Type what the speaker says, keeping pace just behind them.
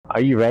Are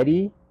you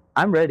ready?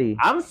 I'm ready.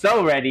 I'm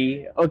so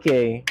ready.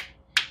 Okay.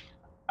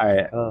 All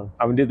right. Oh.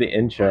 I'm gonna do the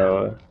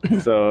intro.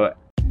 So,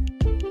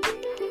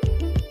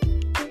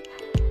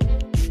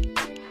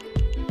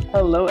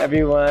 hello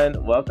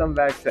everyone. Welcome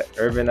back to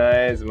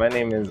Urbanize. My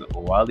name is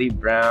Wally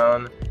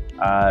Brown,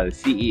 the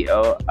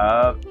CEO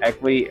of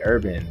Equity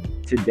Urban.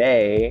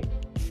 Today,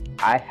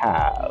 I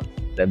have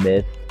the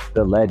myth,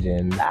 the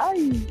legend,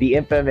 the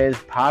infamous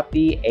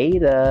Papi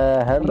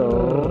Ada.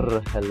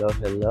 Hello.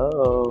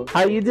 Hello.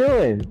 How you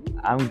doing?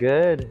 I'm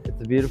good. It's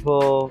a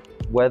beautiful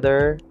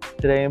weather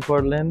today in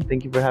Portland.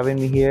 Thank you for having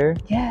me here.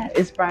 Yeah,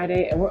 it's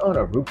Friday and we're on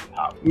a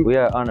rooftop. We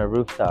are on a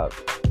rooftop.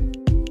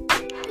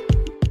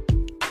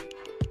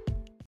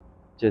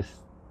 Just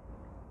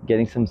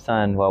getting some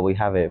sun while we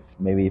have it,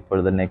 maybe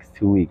for the next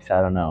 2 weeks. I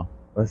don't know.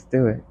 Let's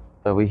do it.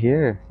 But we're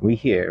here. We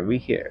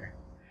here.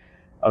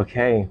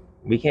 Okay,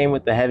 we came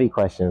with the heavy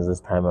questions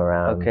this time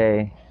around.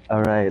 Okay.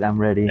 All right. I'm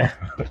ready.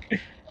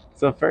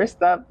 So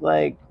first up,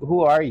 like,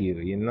 who are you?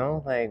 You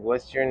know, like,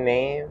 what's your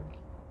name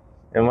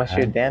and what's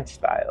your dance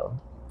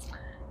style?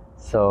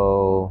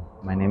 So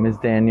my name is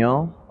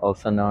Daniel,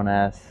 also known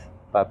as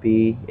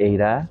Papi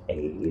Ada.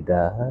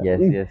 Ada.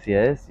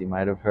 Yes. You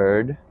might have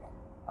heard.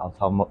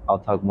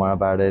 I'll talk more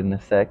about it in a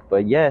sec.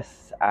 But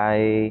yes,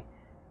 I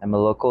am a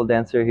local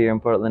dancer here in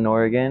Portland,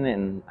 Oregon,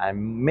 and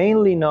I'm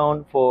mainly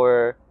known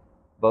for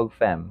Vogue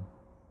Femme.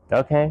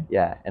 Okay.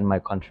 Yeah, and my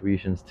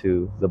contributions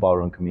to the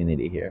ballroom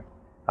community here.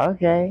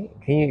 Okay.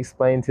 Can you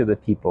explain to the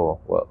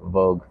people what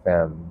Vogue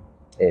Femme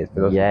is?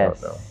 For those who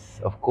don't know.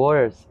 Of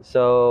course.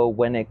 So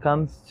when it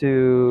comes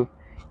to,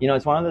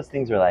 it's one of those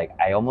things where like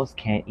I almost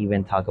can't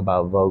even talk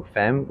about Vogue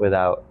Femme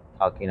without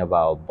talking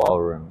about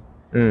ballroom.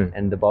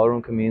 And the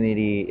ballroom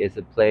community is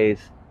a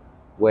place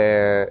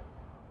where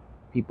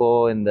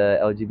people in the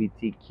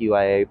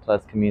LGBTQIA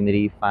plus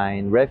community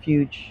find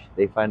refuge.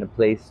 They find a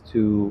place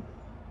to,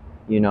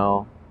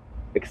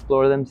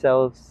 explore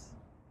themselves.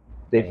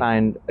 They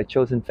find a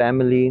chosen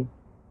family,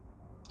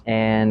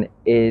 and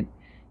it,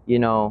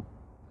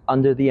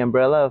 under the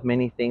umbrella of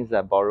many things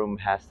that ballroom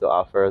has to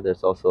offer,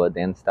 there's also a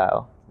dance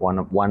style,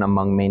 one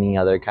among many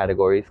other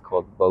categories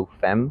called Vogue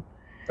Femme.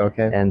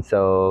 Okay. And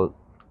so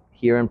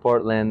here in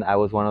Portland, I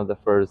was one of the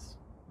first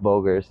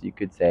voguers, you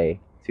could say,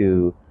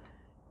 to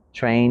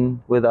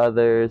train with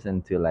others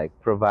and to like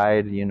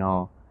provide,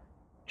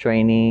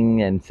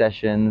 training and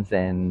sessions,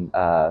 and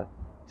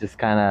just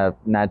kind of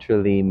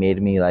naturally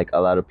made me like a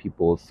lot of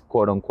people's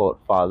quote unquote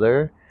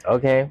father.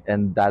 Okay.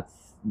 And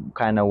that's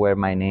kind of where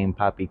my name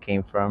Papi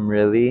came from,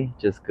 really,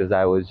 just because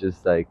I was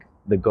just like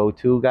the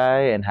go-to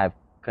guy and have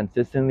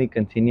consistently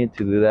continued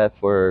to do that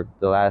for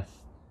the last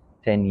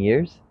 10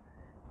 years.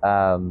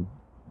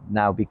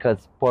 Now,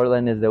 because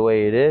Portland is the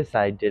way it is,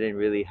 I didn't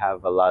really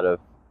have a lot of,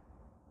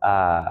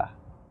 how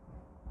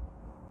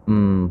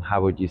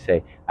would you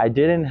say? I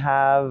didn't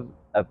have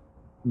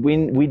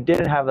we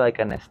didn't have like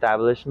an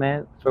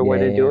establishment for where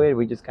to do it.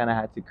 We just kind of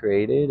had to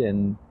create it.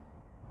 And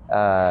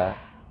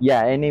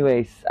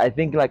anyways, I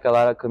think like a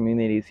lot of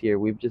communities here,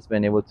 we've just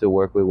been able to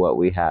work with what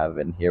we have,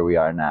 and here we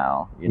are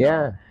now.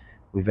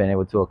 We've been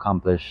able to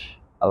accomplish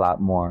a lot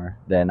more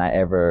than I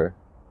ever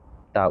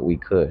thought we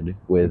could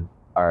with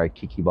our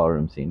Kiki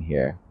ballroom scene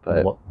here.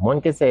 But one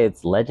could say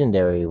it's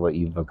legendary what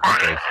you've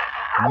accomplished.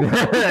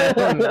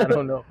 I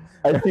don't know.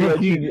 I see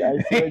what you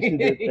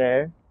did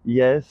there.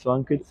 Yes,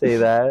 one could say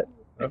that.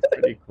 That's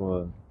pretty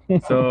cool.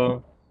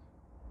 So,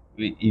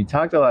 you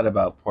talked a lot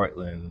about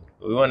Portland.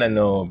 We want to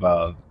know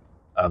about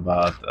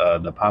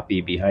the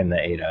Papi behind the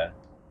Ada.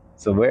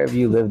 So, where have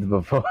you lived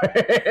before?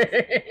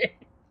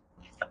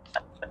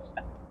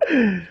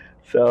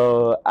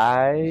 So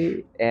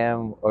I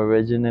am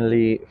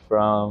originally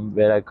from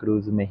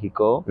Veracruz,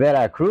 Mexico.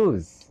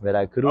 Veracruz.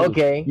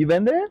 Okay. You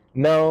been there?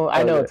 No,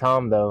 I know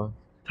Tom though.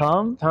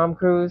 Tom? Tom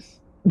Cruise.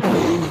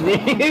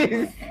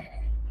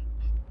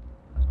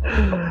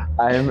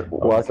 I'm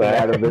walking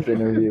out of this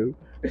interview.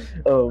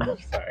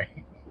 Sorry.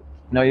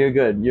 No, you're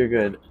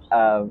good.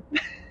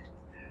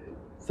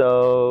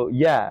 So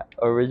yeah,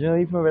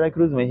 originally from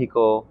Veracruz,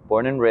 Mexico,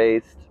 born and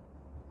raised.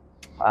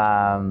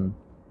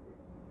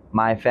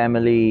 My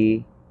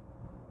family,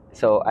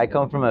 so I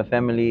come from a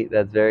family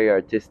that's very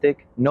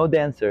artistic. No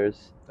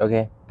dancers,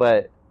 okay,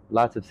 but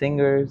lots of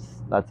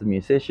singers, lots of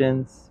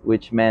musicians,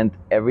 which meant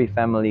every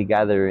family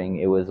gathering,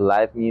 it was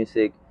live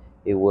music.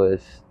 It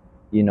was,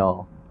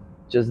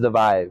 just the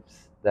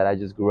vibes that I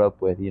just grew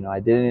up with.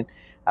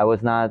 I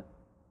was not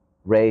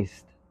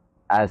raised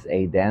as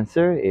a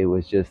dancer. It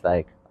was just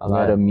like a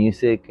lot of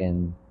music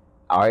and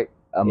art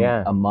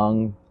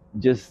among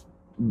just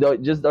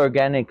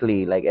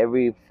organically, like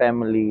every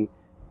family.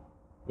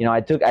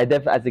 As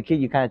a kid,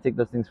 you kind of take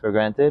those things for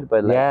granted,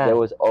 but like there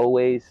was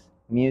always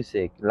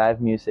music, live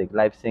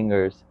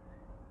singers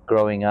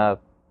growing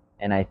up.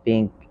 And I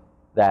think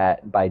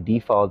that by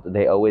default,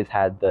 they always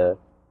had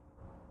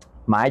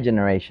my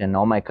generation,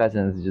 all my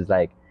cousins, just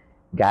like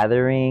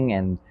gathering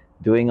and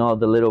doing all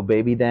the little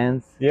baby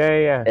dance.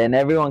 And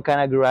everyone kind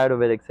of grew out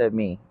of it except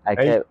me.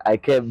 I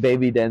kept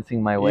baby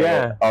dancing my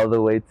way all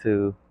the way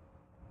to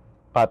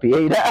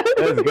Papi.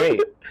 That's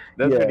great.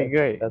 That's Yeah, pretty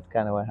great. That's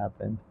kind of what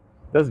happened.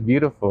 That's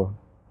beautiful.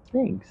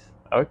 Thanks.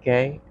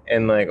 Okay.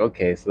 And like,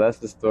 okay, so that's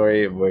the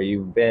story of where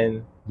you've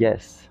been.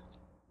 Yes.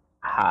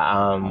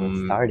 How it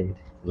Um, started.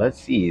 let's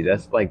see.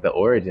 That's like the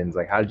origins.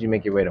 Like, how did you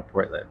make your way to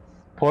Portland?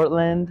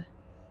 Portland.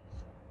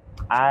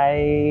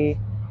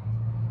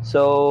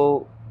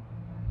 So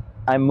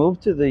I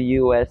moved to the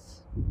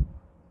U.S.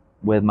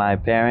 with my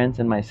parents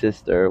and my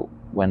sister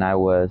when I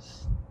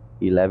was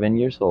 11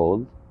 years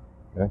old,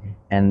 Okay.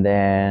 and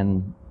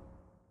then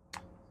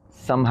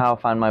somehow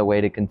found my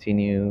way to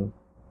continue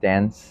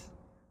dance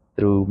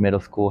through middle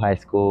school, high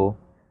school.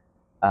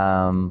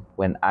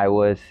 When I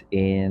was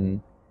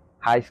in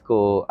high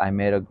school, I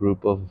met a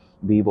group of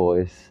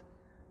b-boys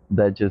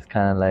that just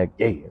kind of like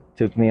Yeah.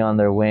 took me on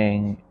their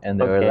wing, and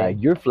they were Okay. like,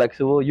 "You're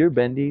flexible, you're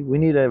bendy. We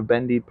need a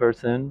bendy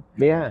person."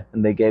 Yeah.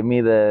 And they gave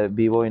me the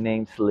b-boy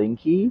name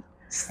Slinky.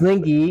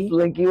 Slinky.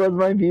 Slinky was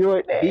my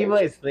b-boy name.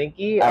 B-boy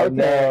Slinky? I Okay.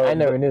 know, I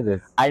never knew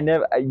this. I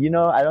never,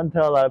 I don't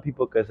tell a lot of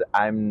people because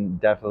I'm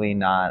definitely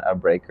not a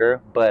breaker,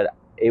 but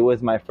it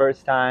was my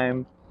first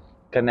time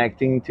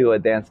connecting to a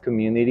dance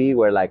community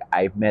where like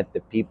I met the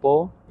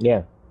people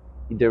Yeah.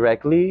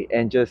 directly,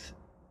 and just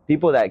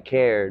people that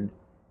cared,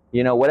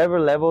 whatever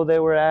level they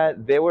were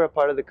at, they were a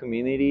part of the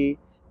community.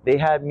 They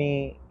had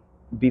me,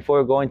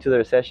 before going to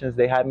their sessions,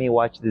 they had me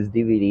watch this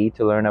DVD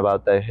to learn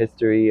about the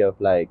history of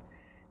like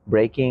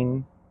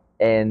breaking,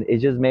 and it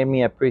just made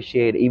me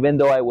appreciate, even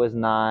though I was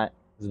not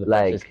This is the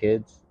like freshest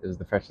kids? It was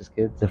the freshest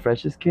kids? the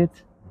freshest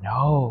kids.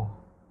 No.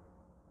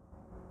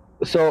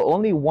 So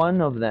only one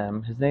of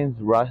them, his name's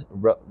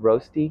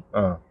Roasty.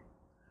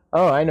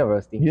 Oh, I know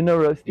Roasty. You know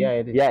Roasty? Yeah,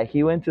 I do. Yeah,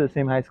 he went to the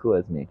same high school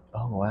as me.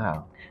 Oh,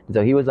 wow.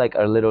 So he was like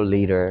our little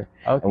leader.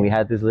 Okay. And we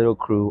had this little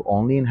crew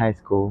only in high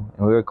school,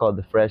 and we were called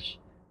the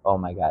oh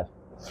my God,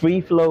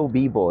 Free Flow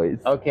B-Boys.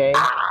 Okay.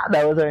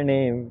 That was our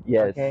name.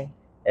 Yes. Okay.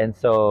 And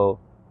so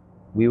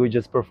we would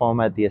just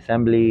perform at the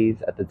assemblies,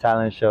 at the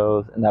talent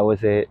shows, and that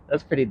was it.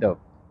 That's pretty dope.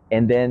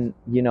 And then,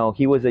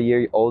 he was a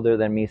year older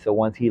than me, so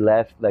once he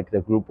left, like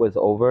the group was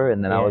over,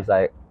 and then I Yeah. was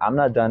like, I'm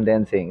not done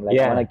dancing. Like, I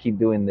Yeah. want to keep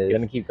doing this. You're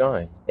gonna keep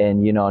going.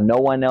 And no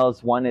one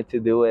else wanted to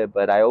do it,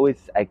 but I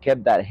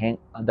kept that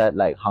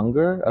like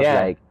hunger of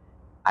Yeah. like,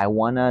 I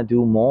wanna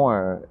do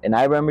more. And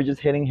I remember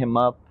just hitting him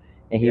up,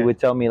 and he Yeah. would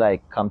tell me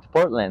like, come to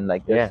Portland,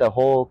 like there's Yeah. a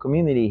whole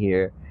community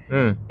here.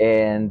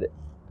 And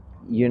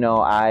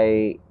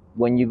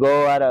when you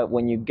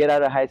get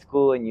out of high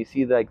school and you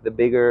see like the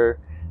bigger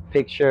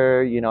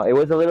picture, it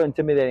was a little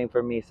intimidating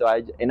for me. So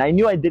I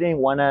knew I didn't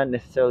want to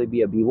necessarily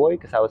be a b-boy,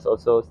 because I was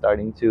also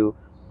starting to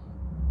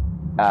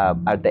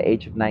at the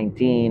age of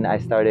 19, I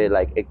started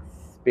like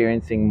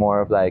experiencing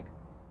more of like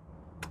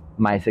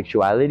my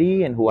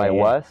sexuality and who I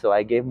was. So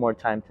I gave more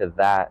time to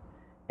that.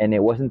 And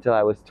it wasn't until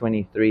I was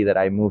 23 that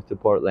I moved to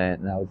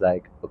Portland, and I was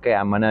like, okay,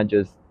 I'm gonna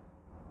just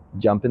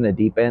jump in the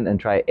deep end and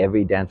try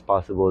every dance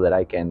possible that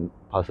I can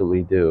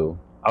possibly do.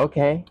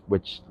 Okay.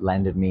 Which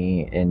landed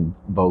me in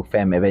Vogue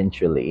Femme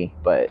eventually.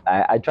 But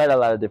I tried a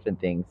lot of different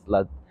things,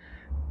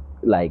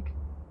 like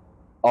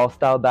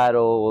all-style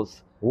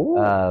battles,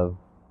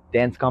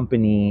 dance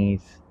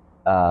companies,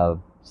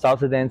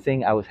 salsa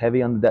dancing. I was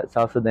heavy on that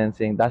salsa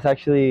dancing. That's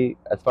actually,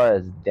 as far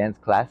as dance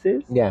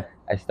classes, Yeah.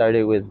 I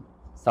started with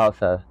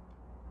salsa.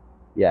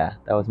 Yeah,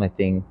 that was my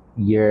thing.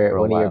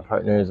 One of your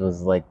partners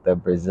was like the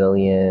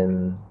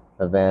Brazilian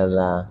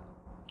favela.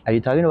 Are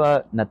you talking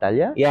about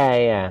Natalia?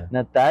 Yeah.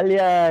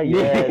 Natalia,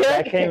 yeah,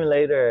 that came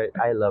later.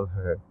 I love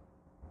her.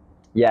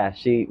 Yeah,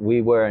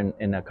 we were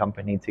in a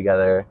company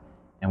together,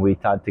 and we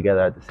taught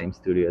together at the same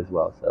studio as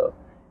well. So,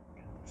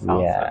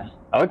 Salsa. Yeah.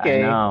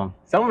 Okay. I know.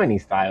 So many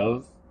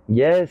styles.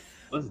 Yes.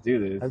 Let's do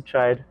this. I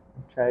try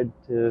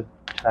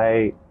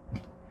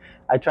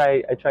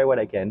what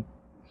I can.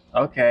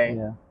 Okay.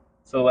 Yeah.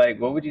 So, like,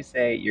 what would you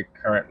say your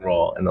current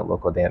role in the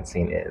local dance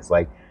scene is?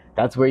 Like,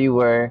 that's where you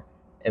were,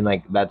 and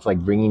like that's like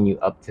bringing you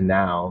up to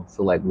now.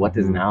 So, like, what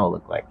does now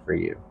look like for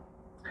you?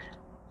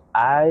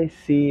 I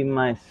see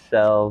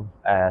myself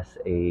as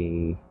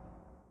a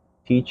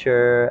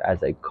teacher,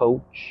 as a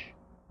coach,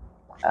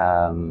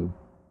 a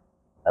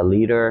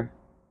leader.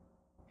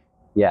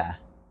 Yeah,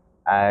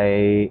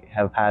 I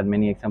have had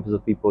many examples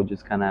of people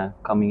just kind of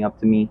coming up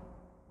to me,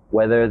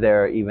 whether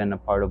they're even a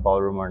part of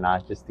ballroom or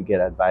not, just to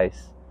get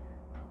advice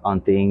on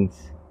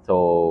things.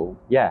 So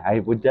yeah, I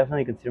would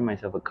definitely consider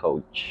myself a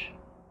coach.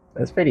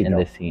 That's pretty in dope.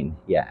 this scene.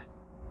 Yeah.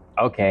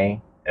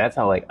 Okay, that's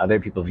how like other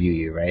people view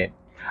you, right?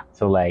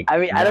 So like, I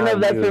mean, I don't know if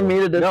that's for me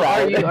to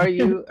decide. No, are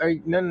you?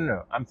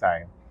 No. I'm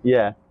sorry.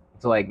 Yeah.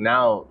 So like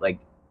now, like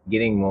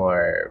getting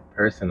more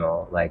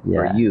personal, like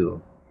for Yeah.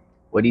 you,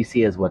 what do you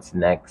see as what's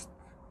next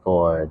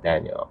for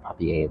Daniel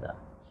Papi?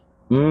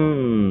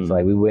 So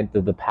like we went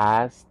through the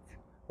past,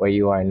 where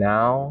you are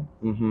now.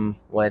 Mm-hmm.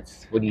 What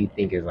do you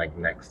think is like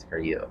next for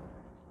you?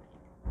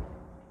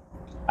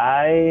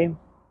 I'm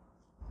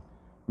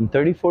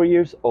 34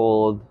 years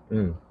old.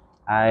 You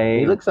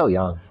look so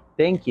young.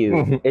 Thank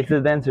you. It's a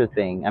dancer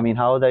thing. I mean,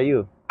 how old are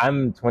you?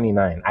 I'm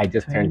 29. I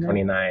just turned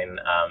 29?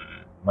 29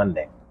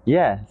 Monday.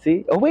 Yeah.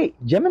 See. Oh wait,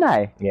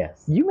 Gemini.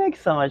 Yes. You make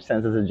so much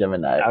sense as a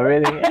Gemini. Oh,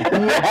 really?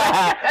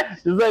 Yeah.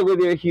 Just like with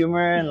your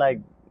humor and like,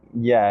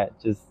 yeah,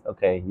 just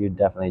okay. You're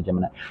definitely a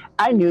Gemini.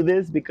 I knew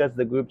this because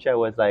the group chat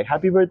was like,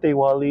 "Happy birthday,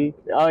 Wally."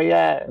 Oh,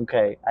 yeah.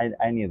 Okay,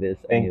 I knew this.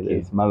 I Thank knew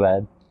you. this. My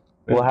bad.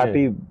 That's Well, good.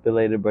 happy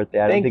belated birthday.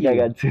 I don't Thank think I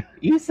you. got to.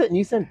 You sent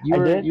I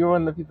did? you were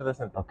one of the people that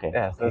sent. Okay.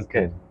 Yeah, so okay, that's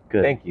good.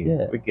 Good. Thank you.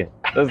 Yeah. We're good.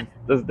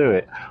 Let's do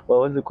it. What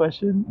was the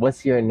question?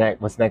 What's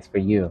next for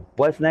you?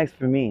 What's next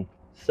for me?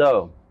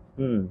 So,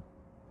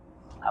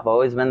 I've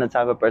always been the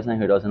type of person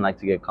who doesn't like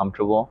to get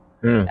comfortable.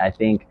 I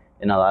think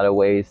in a lot of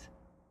ways,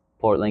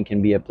 Portland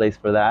can be a place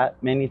for that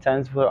many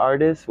times for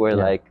artists where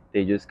like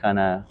they just kind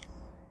of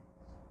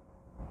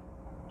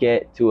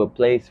get to a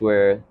place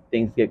where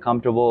things get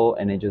comfortable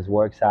and it just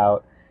works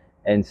out.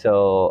 And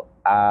so,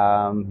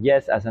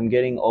 yes, as I'm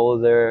getting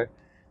older,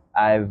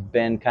 I've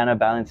been kind of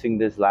balancing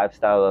this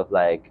lifestyle of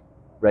like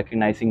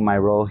recognizing my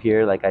role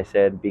here, like I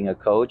said, being a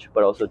coach,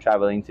 but also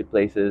traveling to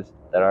places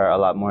that are a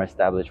lot more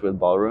established with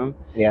ballroom.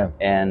 Yeah.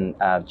 And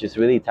just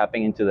really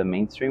tapping into the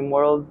mainstream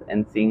world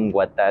and seeing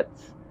what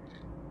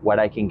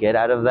I can get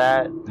out of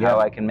that, how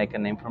I can make a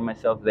name for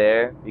myself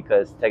there,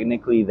 because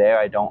technically there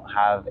I don't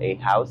have a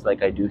house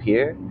like I do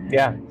here.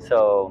 Yeah.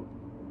 So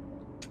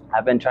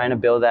I've been trying to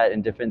build that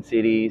in different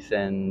cities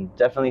and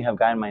definitely have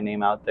gotten my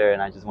name out there,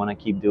 and I just want to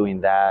keep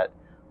doing that.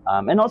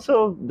 And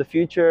also the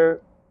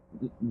future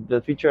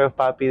of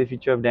Papi, the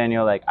future of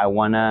Daniel, like I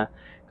want to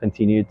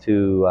continue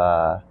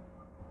to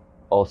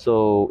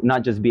also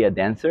not just be a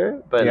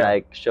dancer, but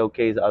like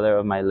showcase other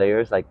of my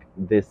layers. Like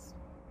this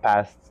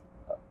past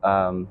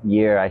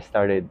year, I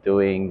started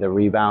doing the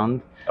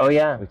Rebound. Oh,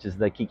 yeah. Which is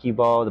the Kiki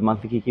Ball, the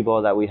monthly Kiki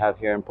Ball that we have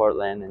here in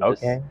Portland. And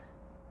just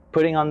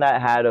putting on that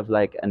hat of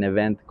like an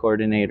event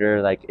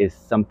coordinator, like is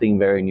something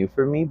very new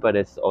for me, but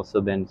it's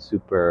also been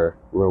super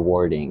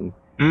rewarding.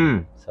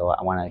 So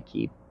I want to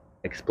keep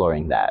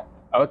exploring that.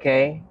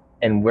 Okay.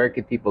 And where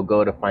could people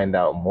go to find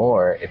out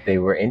more if they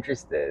were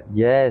interested?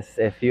 Yes,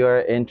 if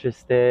you're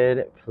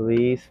interested,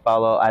 please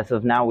follow. As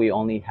of now, we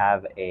only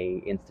have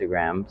a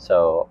Instagram,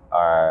 so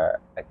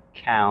our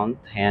account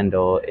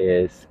handle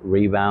is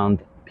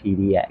Rebound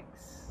PDX.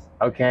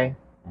 Okay.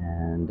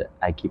 And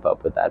I keep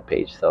up with that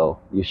page, so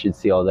you should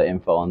see all the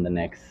info on the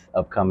next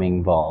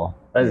upcoming ball.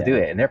 Let's do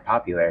it. And they're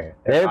popular.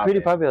 They're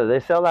pretty popular. They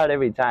sell out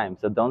every time,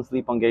 so don't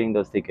sleep on getting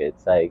those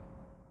tickets. Like,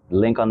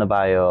 link on the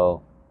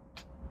bio,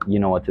 you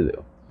know what to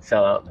do.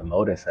 Sell out the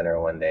Moda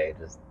Center one day.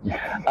 Just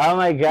oh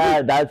my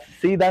God, that's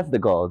the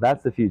goal.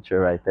 That's the future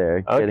right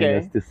there. Okay. Getting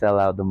us to sell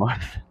out the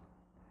Moda Center.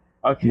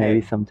 Okay.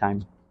 Maybe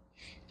sometime.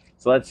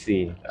 So let's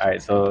see. All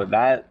right.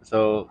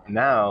 So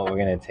now we're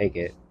gonna take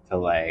it to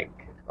like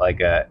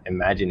a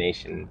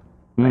imagination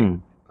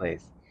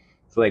place.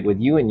 So like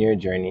with you and your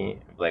journey,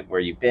 like where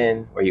you've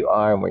been, where you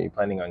are, and where you're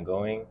planning on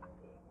going,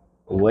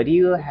 what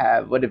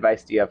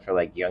advice do you have for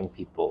like young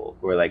people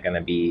who are like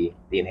gonna be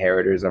the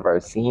inheritors of our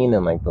scene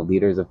and like the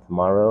leaders of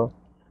tomorrow?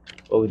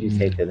 What would you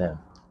say to them?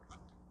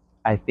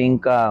 I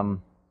think I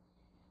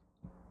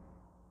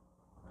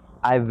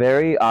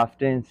very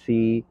often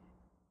see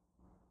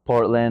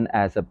Portland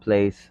as a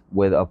place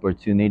with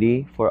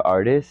opportunity for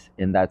artists,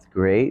 and that's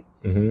great.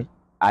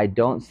 I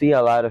don't see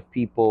a lot of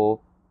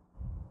people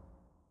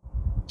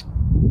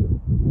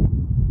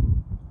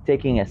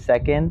taking a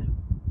second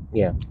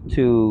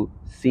to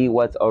see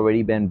what's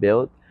already been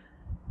built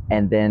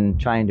and then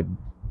trying to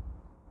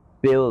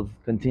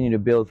continue to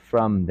build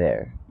from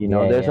there. You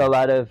know, there's a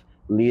lot of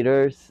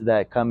leaders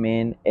that come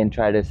in and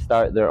try to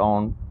start their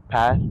own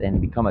path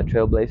and become a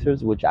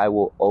trailblazers, which I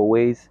will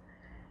always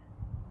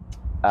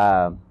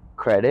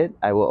credit.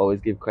 I will always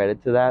give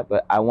credit to that,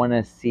 but I want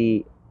to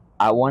see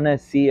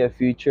a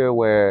future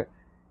where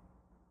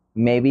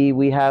maybe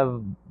we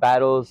have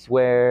battles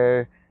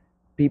where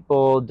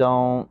people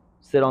don't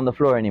sit on the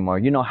floor anymore.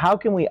 You know, how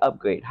can we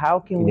upgrade? How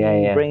can we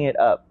bring it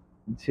up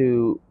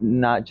to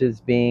not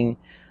just being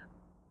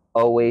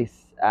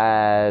always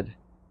at,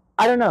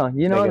 I don't know,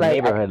 you know, like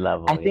neighborhood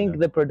level. I think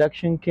the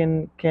production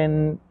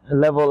can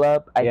level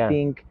up. I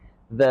think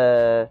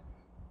the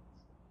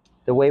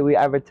way we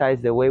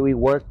advertise, the way we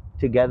work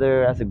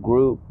together as a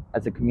group,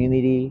 as a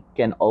community,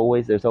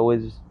 there's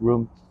always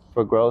room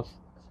for growth.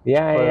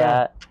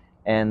 That.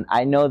 And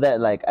I know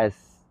that like as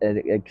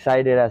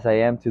excited as I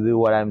am to do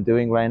what I'm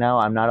doing right now,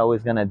 I'm not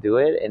always gonna do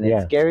it, and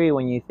it's scary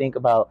when you think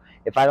about,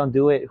 if I don't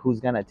do it,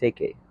 who's gonna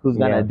take it? Who's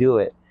gonna do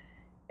it?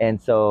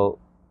 And so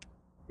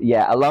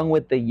along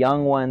with the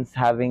young ones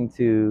having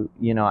to,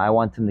 you know, I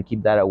want them to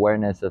keep that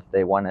awareness if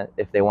they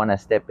wanna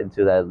step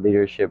into that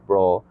leadership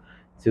role,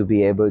 to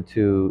be able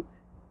to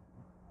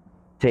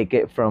take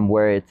it from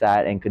where it's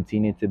at and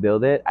continue to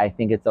build it. I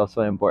think it's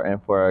also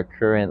important for our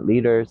current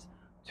leaders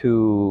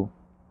to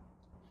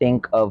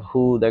think of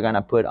who they're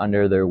gonna put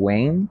under their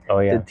wing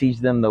to teach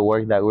them the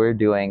work that we're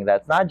doing.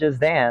 That's not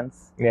just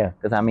dance.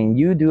 Because I mean,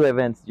 you do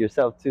events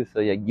yourself too, so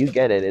you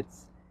get it.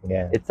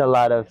 It's a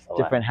lot of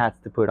different hats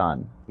to put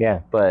on.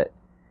 But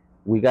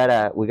we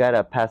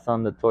gotta pass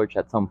on the torch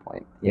at some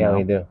point. You know?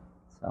 We do.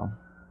 So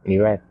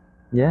you're right.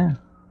 Yeah.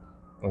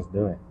 Let's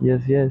do it.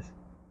 Yes.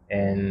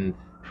 And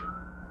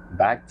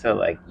back to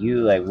like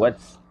you, like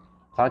what's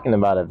talking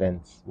about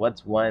events?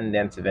 What's one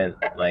dance event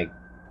like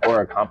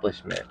or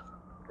accomplishment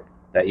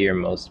that you're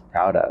most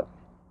proud of?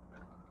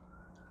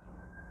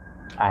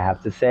 I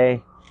have to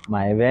say,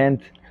 my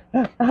event,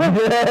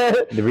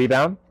 The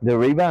rebound? the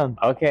rebound.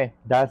 Okay.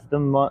 That's the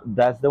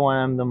one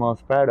I'm the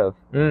most proud of.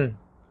 Mm.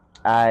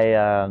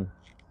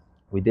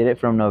 We did it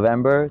from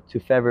November to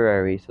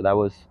February, so that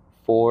was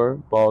 4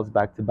 balls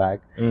back to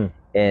back, Mm.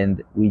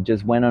 and we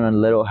just went on a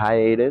little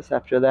hiatus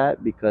after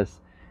that because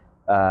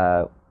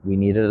we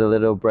needed a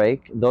little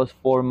break. Those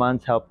 4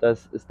 months helped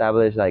us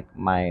establish like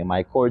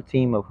my core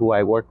team of who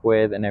I work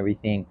with and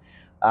everything.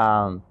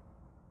 Um,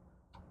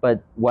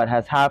 but what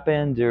has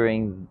happened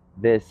during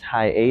this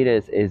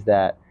hiatus is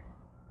that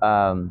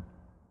um,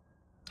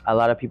 a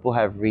lot of people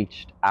have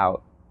reached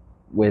out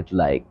with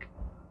like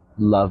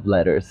love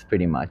letters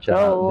pretty much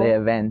about Oh. the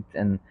event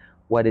and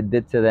what it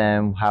did to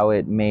them, how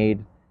it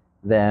made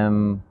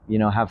them,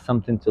 have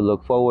something to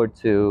look forward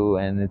to.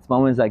 And it's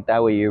moments like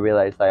that where you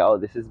realize like, oh,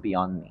 this is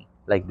beyond me.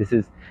 Like this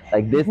is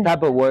like this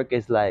type of work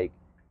is like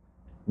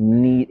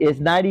need. It's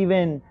not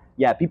even,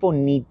 yeah, people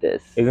need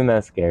this. Isn't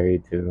that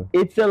scary too?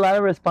 It's a lot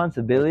of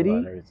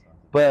responsibility,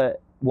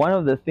 but one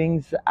of the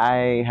things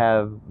I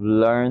have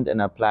learned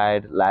and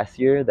applied last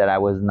year that I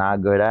was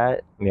not good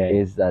at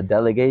is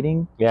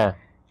delegating. Yeah.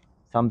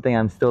 Something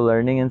I'm still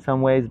learning in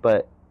some ways,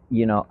 but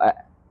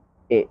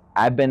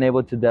I've been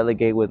able to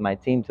delegate with my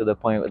team to the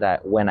point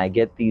that when I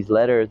get these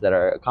letters that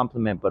are a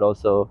compliment, but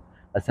also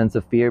a sense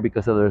of fear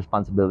because of the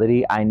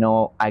responsibility, I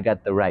know I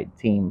got the right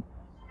team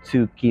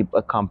to keep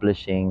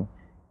accomplishing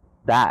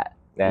that.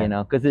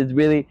 Because it's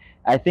really,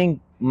 I think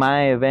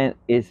my event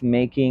is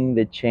making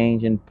the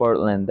change in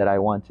Portland that I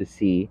want to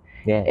see.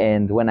 Yeah.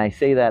 And when I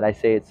say that, I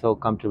say it so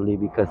comfortably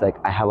because like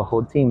I have a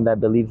whole team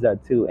that believes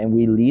that too, and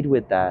we lead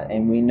with that.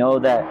 And we know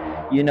that,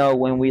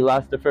 when we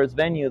lost the first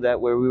venue that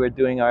where we were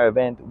doing our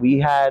event, we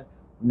had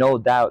no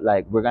doubt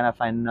like we're gonna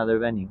find another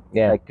venue.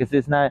 Yeah. Like, because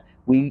it's not,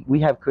 we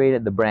have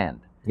created the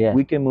brand. Yeah.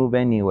 We can move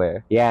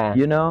anywhere. Yeah.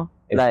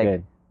 It's like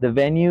good. The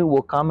venue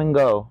will come and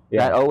go.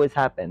 Yeah. That always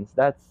happens.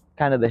 That's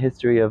kind of the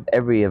history of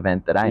every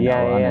event that I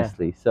know,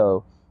 honestly.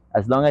 So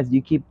as long as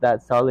you keep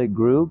that solid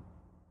group,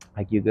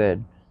 like you're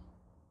good.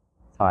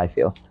 That's how I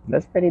feel.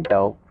 That's pretty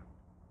dope.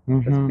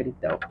 Mm-hmm. That's pretty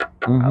dope.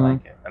 Mm-hmm. I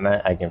like it. And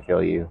I can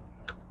feel you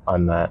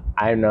on that.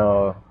 I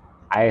know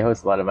I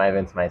host a lot of my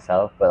events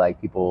myself, but like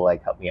people will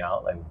like help me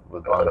out like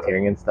with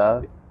volunteering and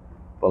stuff.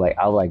 But like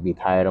I'll like be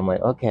tired. I'm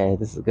like, okay,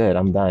 this is good.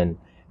 I'm done.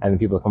 And then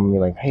people come to me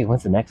like, hey,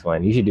 what's the next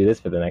one? You should do this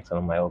for the next one.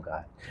 I'm like, oh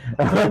God.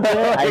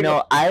 I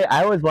know.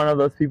 I was one of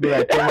those people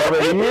that came over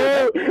to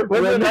you.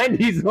 When's the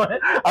 90s one?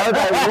 I was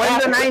like,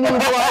 when's the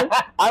 90s one?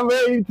 I'm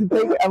ready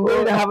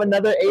to have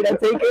another 8. I take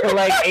it. For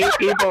like 8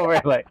 people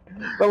were like,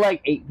 but like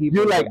 8 people.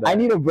 You're like, I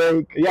need a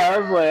break. Yeah, I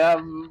was like,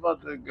 I'm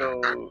about to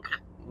go.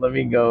 Let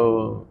me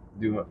go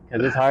do,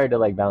 because it's hard to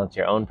like balance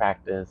your own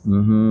practice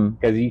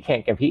because you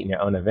can't compete in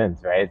your own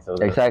events, right? So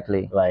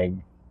exactly. Like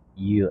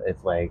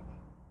it's like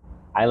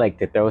I like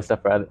to throw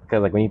stuff for other,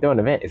 because like when you throw an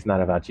event, it's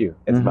not about you.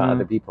 It's about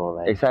other people.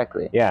 Like,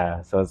 exactly.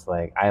 Yeah. So it's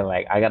like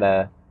I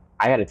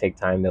gotta take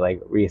time to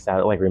like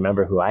reestablish, like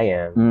remember who I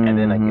am, and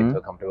then like get to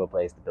a comfortable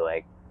place to be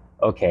like,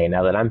 okay,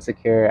 now that I'm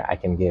secure, I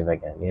can give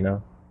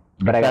again.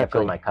 But I gotta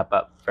fill my cup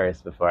up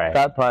first before I.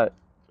 That part,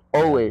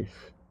 always.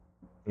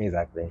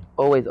 Exactly.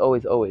 Always,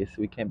 always, always.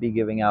 We can't be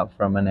giving out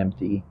from an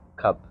empty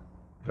cup.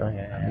 Oh,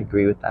 yeah. I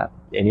agree with that.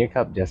 And your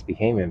cup just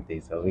became empty,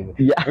 so we.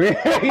 Yeah.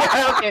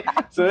 Yeah. Okay.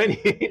 So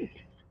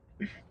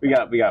we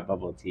got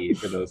bubble tea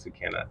for those who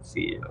cannot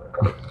see it.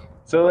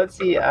 So let's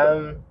see.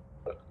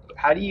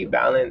 How do you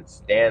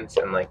balance dance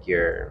and like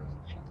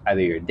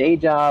either your day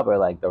job or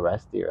like the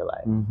rest of your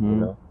life?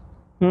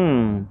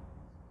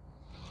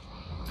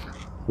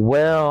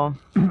 Well,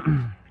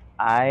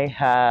 I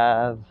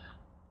have.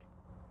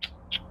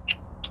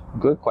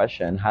 Good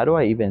question. How do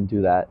I even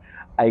do that?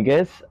 I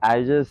guess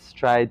I just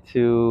try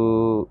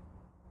to,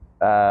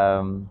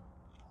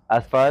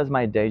 as far as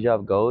my day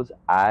job goes,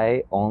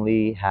 I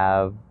only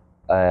have,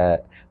 I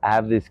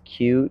have this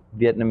cute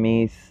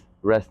Vietnamese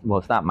well,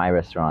 it's not my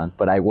restaurant,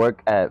 but I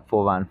work at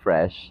Pho Van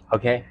Fresh.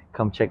 Okay.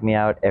 Come check me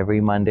out every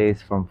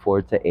Mondays from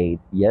 4 to 8.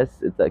 Yes,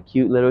 it's a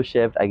cute little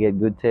shift. I get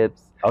good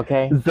tips.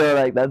 Okay. So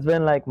like that's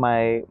been like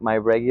my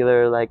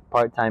regular like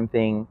part-time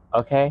thing.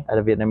 Okay. At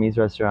a Vietnamese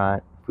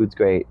restaurant. Food's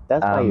great.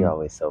 That's why you're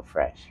always so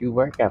fresh. You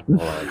work at Pho.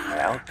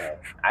 Okay.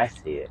 I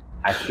see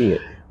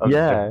it.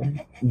 Yeah.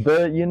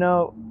 But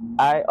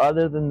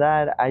other than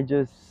that, I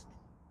just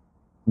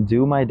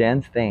do my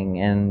dance thing.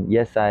 And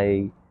yes,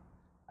 I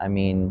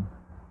mean,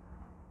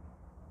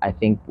 I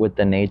think with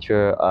the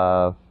nature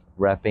of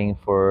repping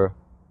for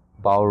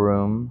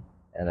ballroom,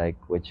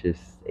 which is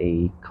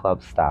a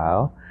club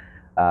style,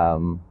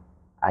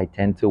 I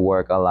tend to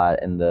work a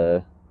lot in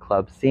the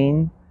club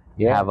scene.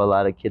 Yeah. I have a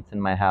lot of kids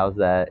in my house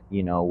that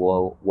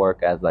will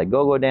work as like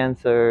go-go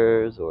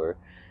dancers or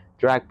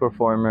drag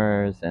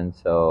performers, and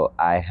so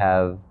I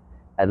have,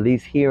 at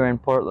least here in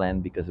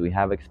Portland, because we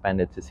have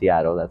expanded to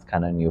Seattle. That's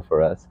kind of new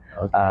for us.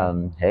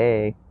 Okay.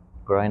 Hey,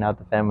 growing out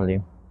the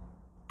family.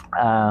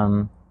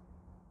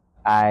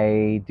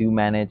 I do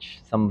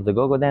manage some of the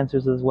go-go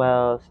dancers as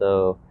well.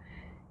 So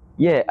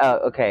yeah,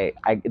 okay.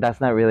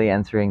 That's not really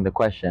answering the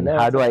question. No,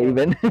 How it's do I okay.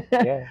 even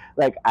Yeah.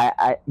 like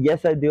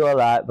yes, I do a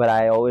lot, but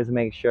I always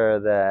make sure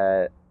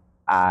that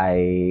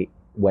I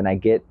when I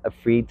get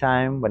free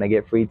time,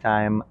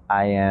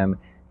 I am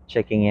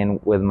checking in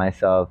with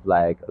myself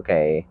like,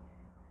 okay,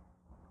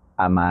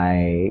 am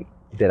I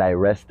did I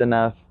rest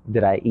enough?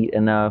 Did I eat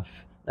enough?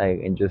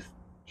 Like, and just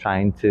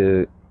trying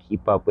to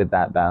keep up with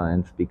that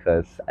balance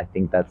because I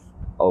think that's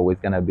always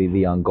going to be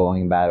the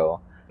ongoing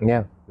battle.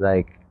 Yeah.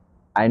 Like,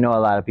 I know a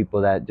lot of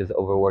people that just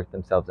overwork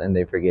themselves and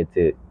they forget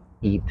to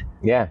eat.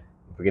 Yeah.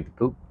 Forget to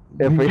poop.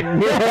 They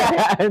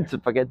forget, to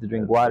forget to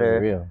drink water.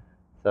 That's real.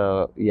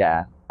 So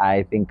yeah,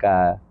 I think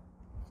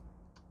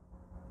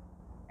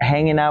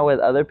hanging out with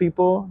other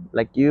people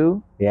like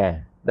you, Yeah.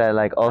 that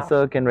like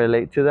also can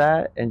relate to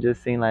that, and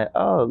just seeing like,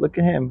 oh, look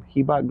at him,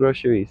 he bought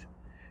groceries.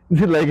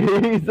 Like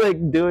he's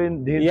like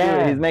doing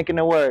he's making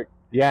it work.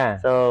 Yeah.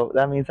 So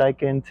that means I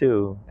can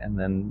too. And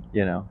then,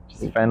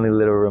 just friendly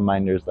little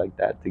reminders like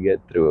that to get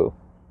through.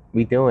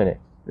 We doing it.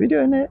 We're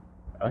doing it.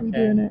 Okay. We're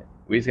doing it.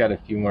 We just got a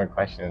few more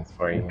questions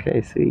for you.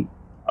 Okay, sweet.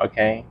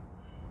 Okay.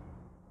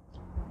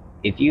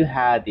 If you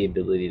had the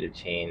ability to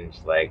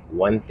change like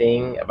one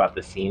thing about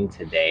the scene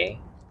today,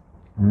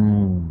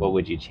 what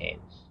would you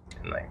change?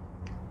 And like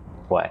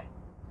what?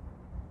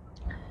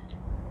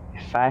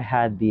 If I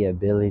had the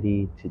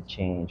ability to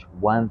change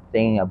one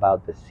thing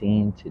about the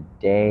scene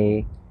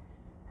today,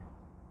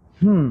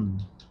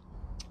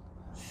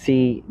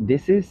 see,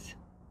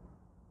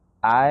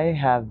 I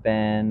have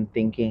been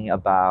thinking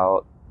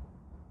about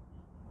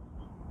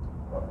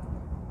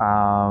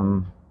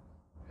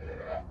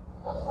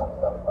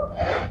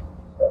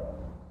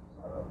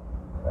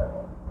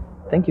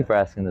thank you for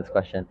asking this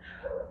question.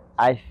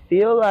 I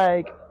feel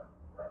like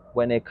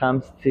when it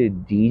comes to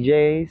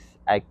DJs,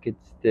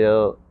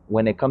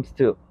 when it comes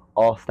to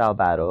all style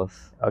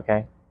battles,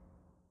 Okay.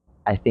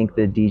 I think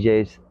the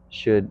DJs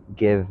should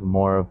give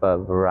more of a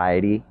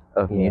variety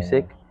of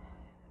music.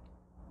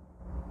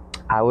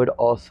 I would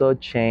also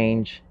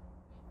change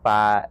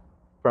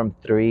from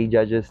 3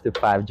 judges to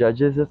 5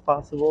 judges if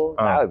possible.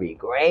 That would be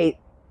great.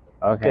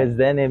 Okay. Because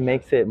then it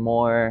makes it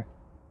more,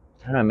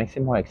 I don't know, it makes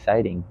it more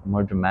exciting,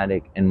 more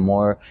dramatic, and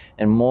more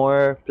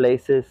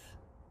places,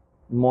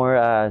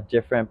 more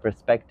different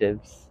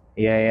perspectives.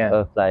 Yeah.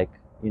 Of like,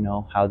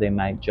 how they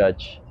might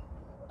judge.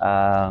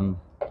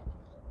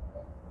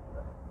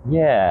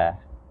 Yeah,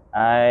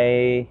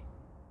 I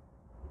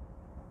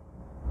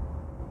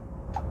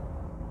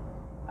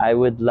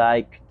would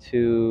like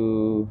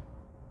to.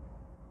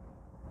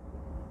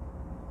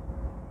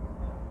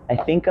 I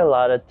think a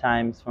lot of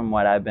times, from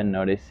what I've been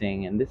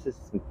noticing, and this is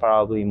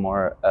probably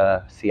more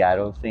a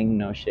Seattle thing,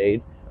 no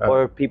shade,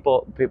 or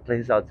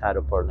places outside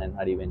of Portland,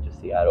 not even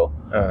just Seattle,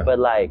 but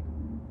like,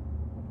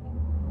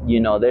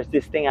 there's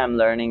this thing I'm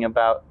learning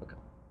about.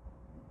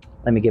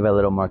 Let me give a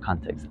little more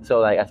context.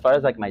 So like, as far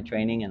as like my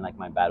training and like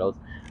my battles,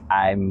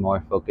 I'm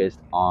more focused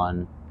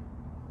on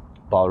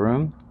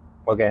ballroom.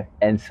 Okay.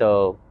 And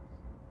so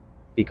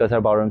because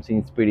our ballroom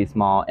scene is pretty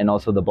small, and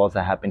also the balls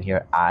that happen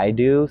here, I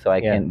do, so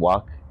I can't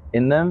walk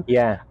in them.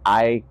 Yeah.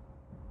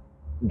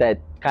 That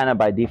kind of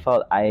by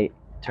default, I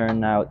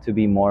turn out to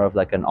be more of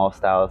like an all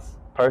styles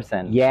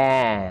person.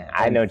 Yeah,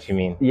 I know what you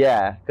mean.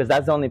 Yeah, because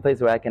that's the only place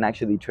where I can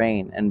actually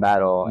train and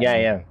battle.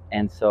 Yeah.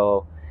 And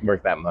so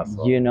work that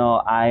muscle.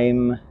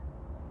 I'm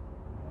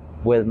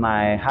with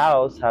my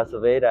House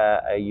of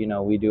Ada.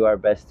 We do our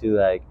best to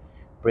like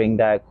bring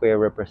that queer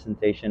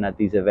representation at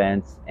these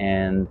events,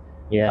 and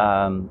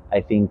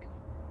I think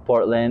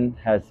Portland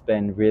has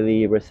been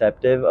really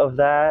receptive of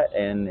that,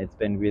 and it's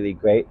been really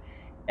great.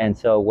 And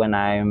so when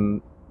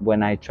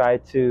I try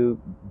to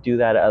do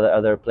that at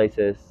other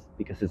places,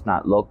 because it's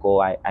not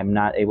local, I'm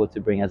not able to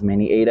bring as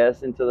many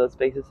ADAs into those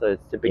spaces. So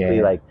it's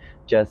typically like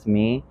just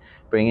me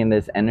bringing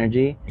this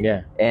energy.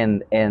 Yeah.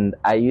 And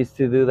I used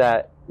to do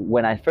that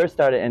when I first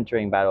started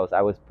entering battles.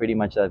 I was pretty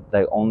much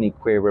the only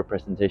queer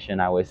representation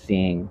I was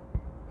seeing,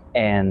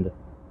 and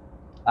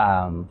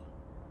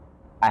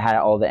I had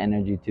all the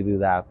energy to do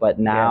that. But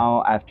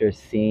now, after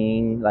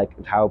seeing like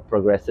how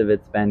progressive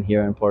it's been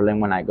here in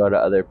Portland, when I go to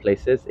other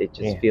places, it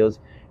just feels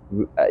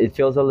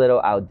a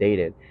little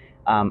outdated.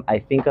 I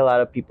think a lot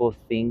of people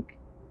think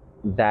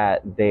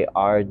that they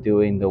are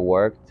doing the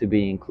work to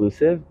be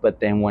inclusive,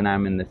 but then when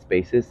I'm in the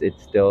spaces,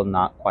 it's still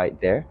not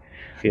quite there.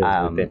 Feels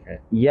a bit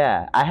different.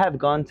 Yeah, I have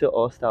gone to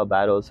all style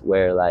battles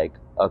where like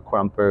a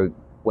crumper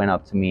went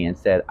up to me and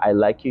said, "I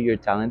like you, you're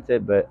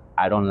talented, but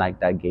I don't like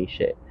that gay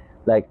shit."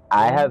 Like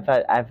I have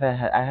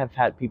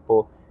had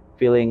people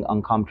feeling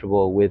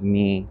uncomfortable with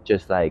me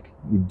just like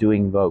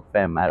doing Vogue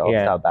Femme at all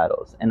style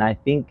battles, and I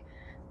think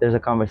there's a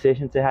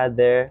conversation to have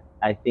there.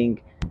 I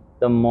think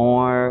the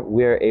more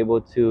we're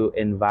able to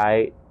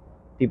invite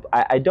people,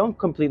 I don't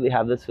completely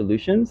have the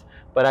solutions,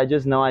 but I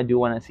just know I do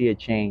want to see a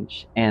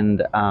change,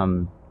 and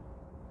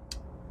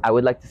I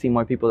would like to see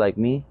more people like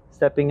me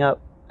stepping up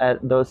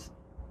at those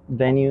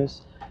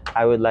venues.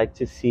 I would like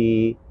to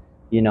see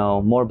you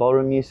know, more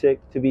ballroom music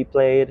to be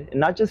played, and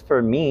not just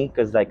for me,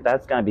 because like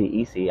that's gonna be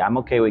easy. I'm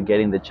okay with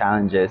getting the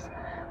challenges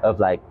of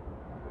like,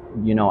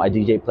 you know, a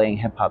DJ playing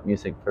hip hop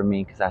music for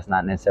me, because that's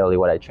not necessarily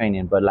what I train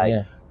in. But like,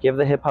 Yeah. give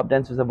the hip hop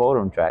dancers a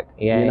ballroom track.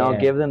 Yeah, you know, yeah.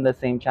 give them the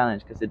same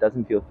challenge, because it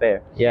doesn't feel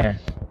fair. Yeah.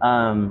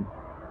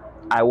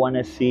 I want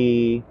to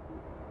see.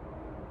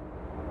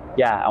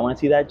 Yeah, I want to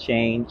see that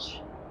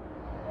change.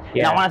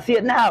 Yeah. And I want to see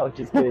it now.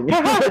 Just kidding.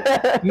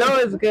 No,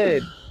 it's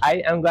good.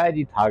 I'm glad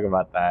you talk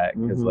about that,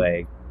 because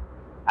like,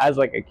 as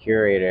like a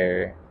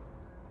curator,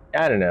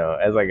 I don't know,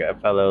 as like a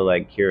fellow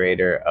like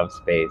curator of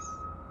space,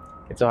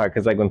 it's so hard,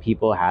 because like when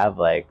people have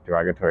like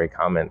derogatory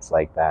comments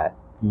like that,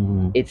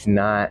 it's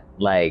not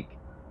like,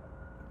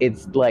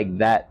 it's like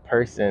that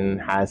person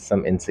has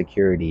some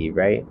insecurity,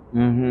 right?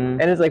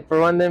 And it's like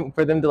for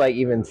them to like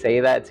even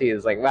say that to you,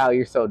 it's like, wow,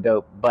 you're so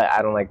dope, but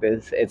I don't like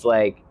this. It's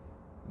like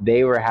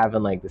they were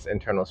having like this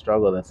internal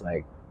struggle that's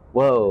like,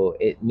 whoa,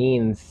 it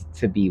means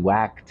to be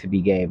whack to be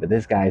gay, but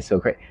this guy is so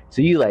crazy.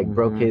 So you like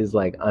broke his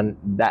like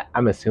that.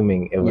 I'm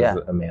assuming it was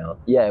a male.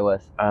 Yeah, it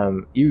was.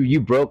 You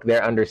broke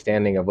their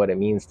understanding of what it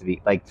means to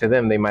be like. To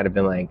them, they might have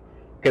been like,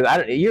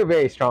 because you're a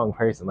very strong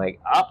person. Like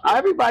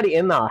everybody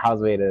in the house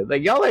waited.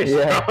 Like y'all are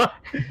strong.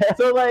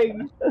 So like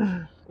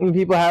when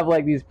people have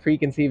like these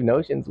preconceived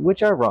notions,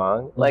 which are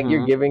wrong, like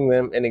you're giving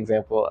them an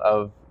example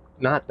of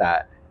not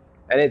that,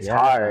 and it's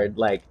hard.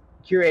 Like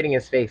curating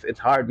a space, it's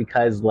hard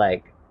because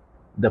like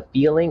the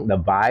feeling, the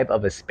vibe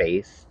of a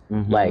space,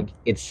 like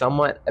it's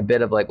somewhat a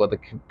bit of like what the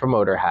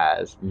promoter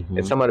has.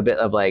 It's somewhat a bit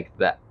of like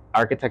the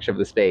architecture of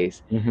the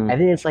space, and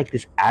then it's like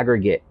this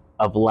aggregate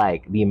of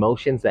like the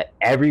emotions that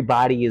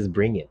everybody is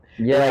bringing.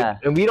 Like,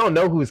 and we don't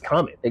know who's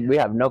coming. Like, we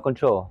have no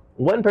control.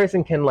 One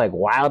person can like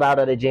wild out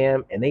at a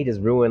jam and they just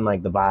ruin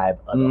like the vibe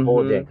of the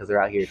whole jam, because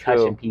they're out here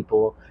touching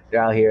people.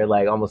 They're out here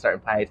like almost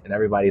starting fights, and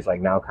everybody's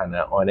like now kind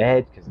of on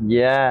edge.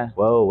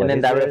 Whoa, what and then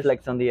is that this?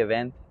 reflects on the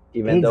event,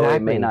 even though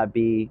it may not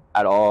be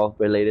at all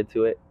related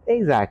to it.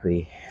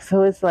 Exactly.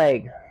 So it's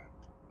like,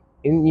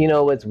 and you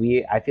know what's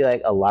weird? I feel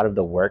like a lot of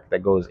the work that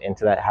goes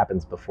into that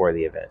happens before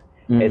the event.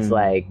 It's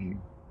like,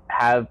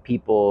 have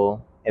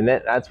people, and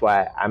that's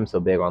why I'm so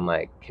big on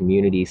like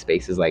community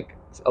spaces, like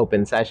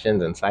open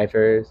sessions and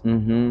ciphers.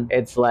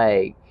 It's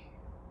like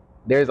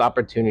there's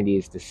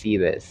opportunities to see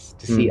this,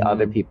 to see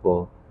other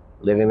people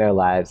living their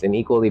lives in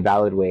equally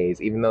valid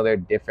ways, even though they're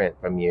different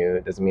from you.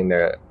 It doesn't mean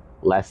they're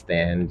less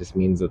than. It just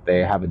means that they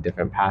have a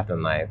different path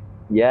in life.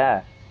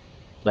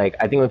 Like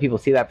I think when people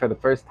see that for the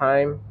first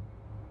time,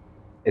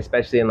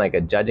 especially in like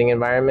a judging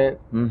environment,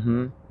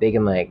 they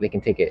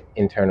can take it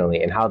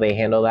internally, and how they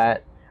handle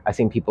that. I've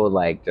seen people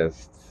like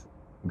just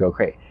go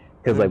crazy,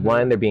 because like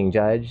one, they're being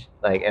judged,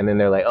 like, and then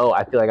they're like, oh,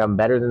 I feel like I'm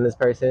better than this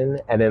person,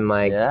 and then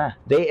like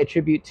they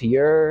attribute to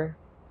your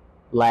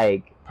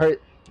like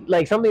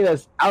like something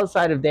that's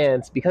outside of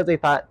dance, because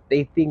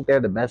they think they're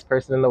the best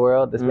person in the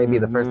world. This may be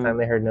the first time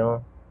they heard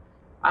no.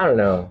 I don't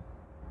know.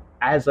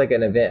 As like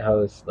an event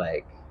host,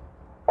 like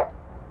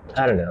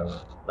I don't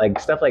know,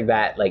 like stuff like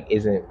that like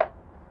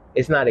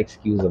it's not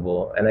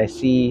excusable. And I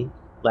see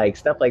like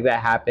stuff like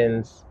that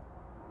happens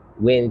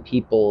when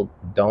people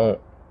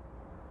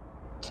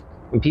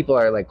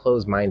are like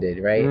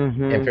closed-minded, right?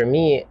 And for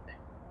me,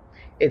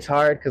 it's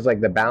hard, because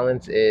like the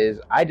balance is,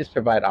 I just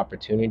provide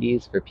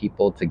opportunities for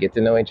people to get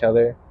to know each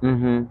other,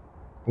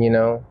 you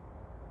know,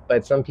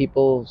 but some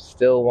people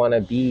still want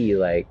to be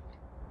like,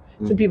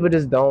 some people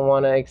just don't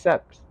want to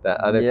accept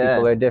that other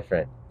people are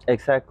different.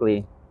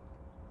 Exactly.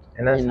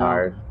 And that's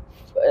hard.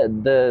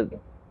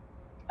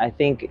 I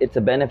think it's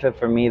a benefit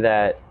for me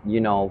that,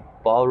 you know,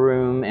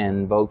 ballroom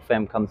and Vogue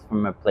Femme comes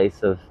from a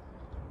place of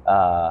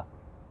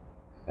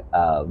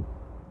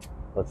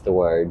what's the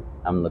word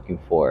I'm looking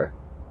for?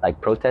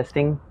 Like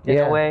protesting in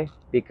a way,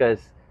 because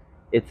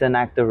it's an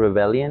act of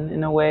rebellion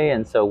in a way.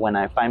 And so when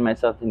I find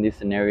myself in these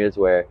scenarios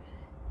where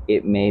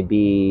it may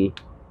be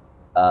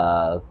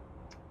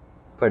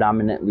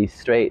predominantly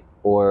straight,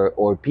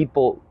 or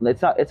people,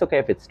 it's okay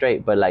if it's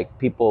straight, but like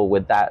people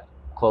with that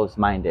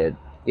close-minded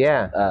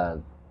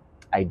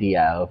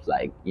idea of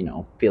like, you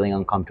know, feeling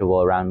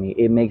uncomfortable around me,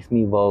 it makes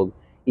me Vogue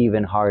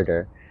even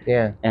harder.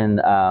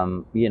 And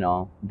you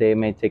know, they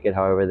may take it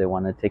however they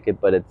want to take it,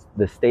 but it's,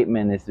 the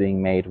statement is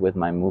being made with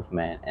my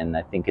movement, and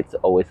I think it's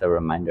always a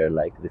reminder,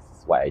 like, this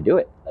is why I do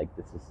it. Like,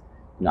 this is,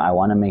 you know, I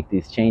want to make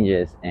these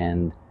changes,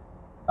 and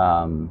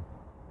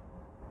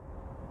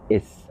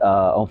it's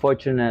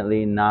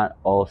unfortunately not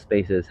all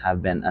spaces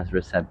have been as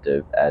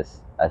receptive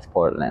as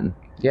Portland.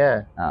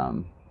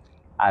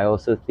 I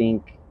also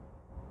think,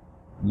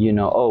 you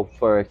know,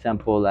 for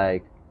example,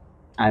 like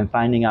I'm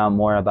finding out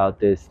more about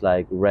this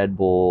like Red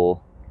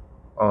Bull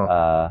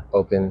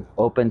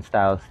open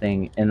styles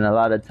thing, and a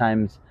lot of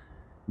times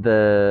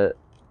the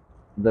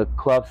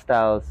club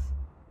styles,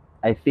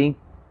 I think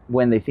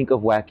when they think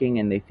of whacking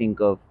and they think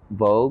of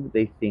Vogue,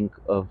 they think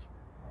of,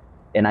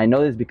 and I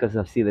know this because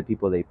I see the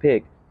people they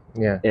pick,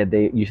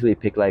 they usually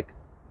pick like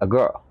a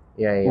girl,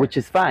 which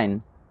is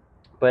fine,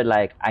 but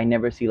like I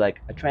never see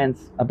like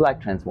a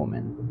black trans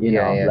woman, you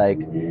know. Like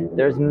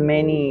there's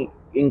many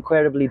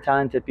incredibly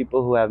talented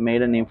people who have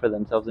made a name for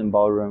themselves in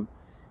ballroom,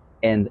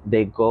 and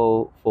they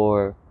go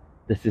for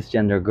the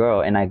cisgender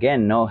girl. And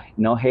again,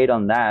 no hate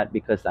on that,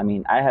 because I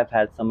mean, I have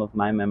had some of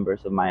my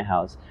members of my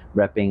house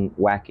repping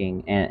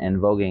whacking and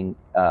voguing,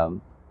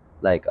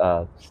 like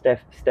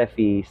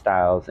Steffi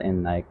Styles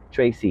and like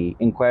Tracy,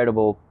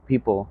 incredible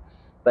people.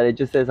 But it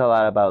just says a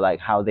lot about like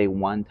how they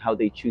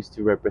choose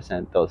to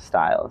represent those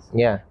styles.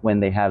 Yeah. When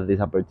they have this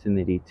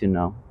opportunity to, you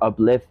know,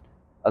 uplift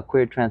a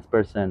queer trans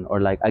person or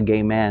like a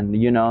gay man,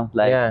 you know,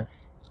 like. Yeah.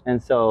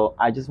 And so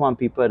I just want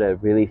people to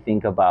really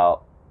think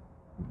about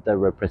the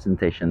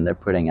representation they're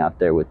putting out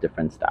there with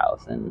different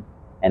styles,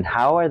 and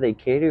how are they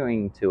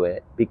catering to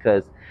it,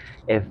 because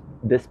if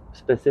this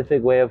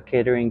specific way of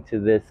catering to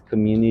this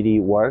community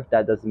work,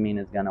 that doesn't mean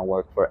it's going to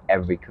work for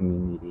every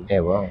community.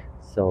 It won't.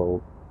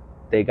 So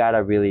they got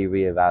to really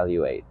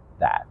reevaluate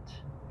that,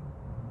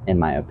 in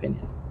my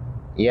opinion.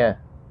 Yeah,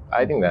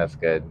 I think that's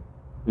good.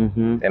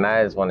 And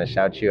I just want to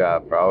shout you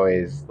out for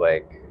always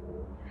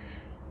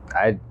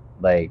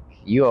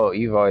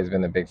you've always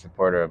been a big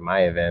supporter of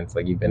my events.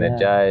 Like, you've been a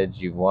judge,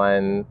 you've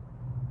won.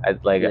 A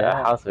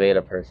House of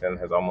Ada person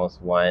has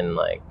almost won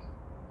like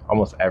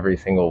almost every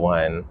single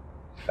one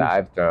that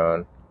I've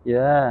thrown.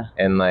 Yeah.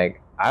 And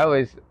like I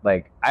always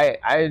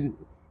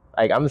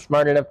I'm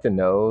smart enough to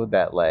know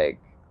that like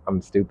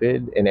I'm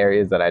stupid in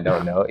areas that I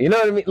don't know. You know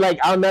what I mean? Like,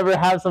 I'll never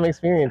have some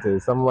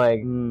experiences. So I'm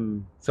like,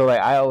 so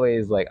like I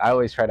always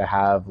try to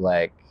have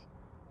like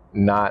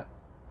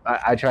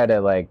I try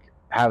to like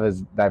have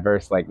as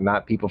diverse, like,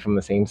 not people from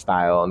the same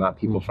style, not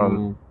people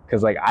from,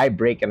 because like I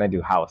break and I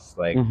do house,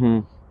 like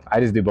I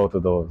just do both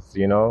of those,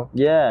 you know?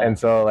 Yeah. And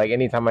so like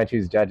anytime I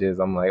choose judges,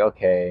 I'm like,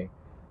 okay,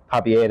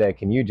 Papi Ada,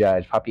 can you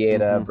judge? Papi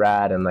Ada,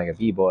 Brad, and like a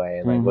B-boy,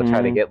 and like we'll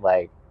try to get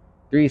like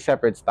 3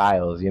 separate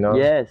styles, you know?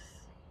 Yes.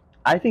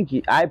 I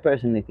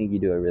personally think you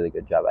do a really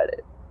good job at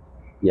it.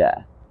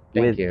 Yeah.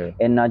 Thank you.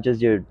 And not just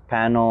your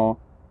panel,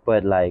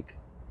 but like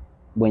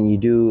when you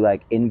do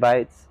like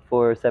invites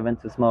for Seven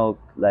to Smoke,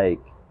 like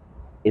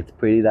it's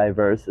pretty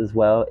diverse as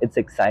well. It's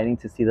exciting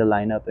to see the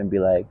lineup and be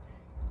like,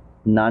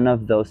 none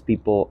of those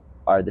people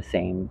are the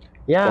same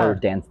or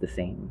dance the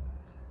same.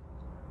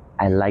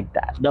 I like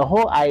that. The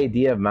whole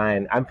idea of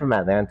mine, I'm from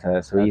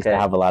Atlanta, so we used to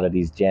have a lot of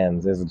these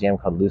jams. There's a jam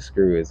called Loose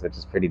Screws, which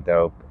is pretty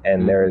dope.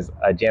 And there's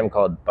a jam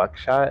called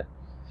Buckshot,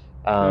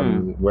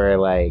 where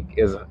like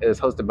it was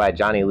hosted by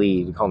Johnny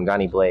Lee. We call him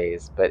Johnny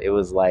Blaze, but it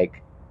was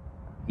like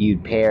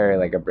you'd pair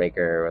like a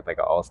breaker with like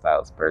an all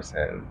styles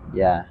person.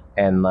 Yeah.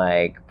 And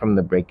like from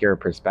the breaker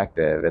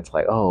perspective, it's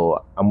like,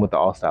 oh, I'm with the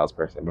all styles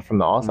person. But from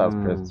the all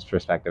styles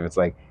perspective, it's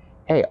like,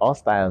 hey, all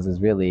styles is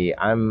really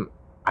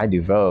I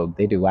do Vogue,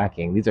 they do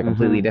whacking. These are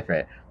completely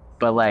different.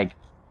 But like,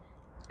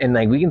 and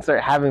like we can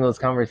start having those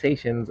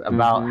conversations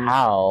about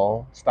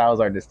how styles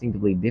are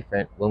distinctly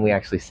different when we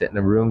actually sit in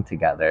a room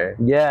together.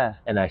 Yeah.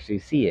 And actually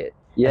see it.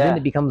 Yeah. And then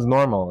it becomes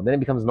normal. Then it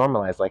becomes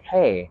normalized. Like,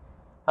 hey,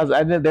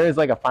 there's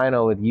like a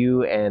final with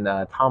you and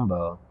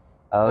Tombo.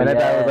 Oh, and I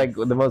thought it was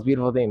like the most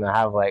beautiful thing to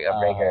have like a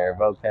breaker,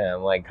 Vogue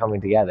fam, like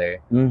coming together.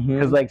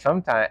 Because like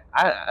sometimes,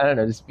 I don't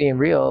know, just being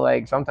real,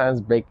 like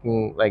sometimes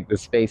breaking like the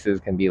spaces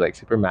can be like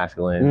super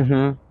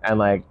masculine and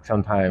like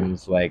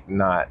sometimes like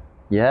not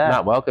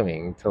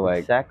welcoming to like.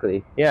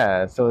 Exactly.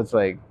 Yeah. So it's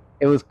like,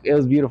 it was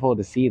beautiful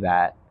to see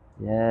that.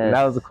 Yeah. And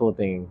that was a cool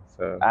thing.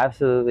 So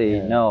absolutely.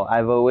 Yeah. No,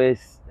 I've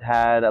always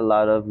had a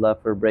lot of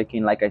love for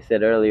breaking. Like I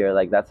said earlier,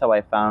 like that's how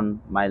I found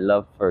my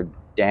love for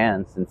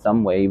dance in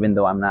some way, even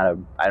though I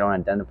don't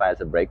identify as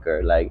a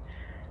breaker. Like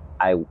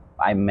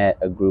I met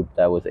a group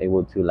that was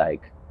able to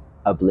like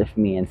uplift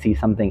me and see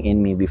something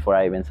in me before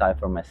I even saw it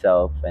for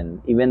myself.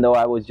 And even though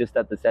I was just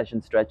at the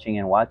session stretching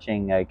and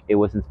watching, like it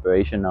was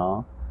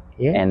inspirational.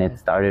 Yeah. And it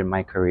started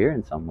my career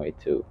in some way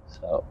too.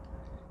 So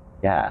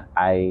yeah,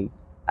 I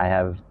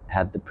have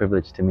had the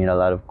privilege to meet a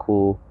lot of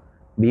cool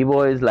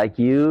b-boys like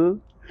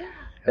you.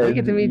 We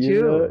get to meet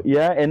you.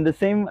 Yeah, and the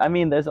same, I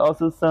mean, there's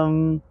also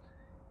some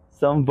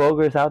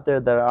voguers out there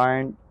that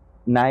aren't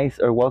nice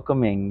or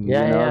welcoming.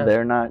 Yeah, you know,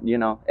 they're not, you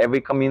know,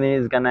 every community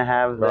is gonna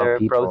have their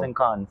pros and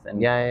cons,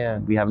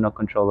 and we have no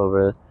control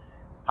over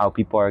how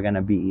people are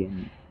gonna be.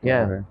 And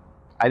whatever.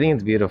 I think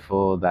it's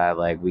beautiful that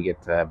like we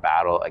get to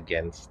battle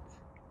against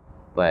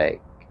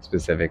like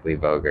specifically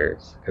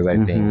voguers, because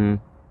I think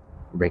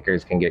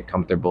breakers can get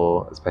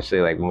comfortable,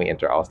 especially like when we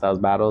enter all styles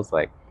battles.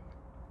 Like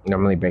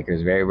normally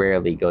breakers very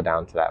rarely go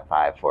down to that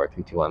 5, 4,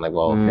 3, 2, 1. Like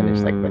we'll finish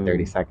like for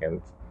 30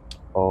 seconds.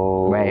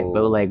 Oh. Right.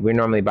 But like we're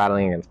normally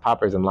battling against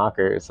poppers and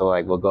lockers, so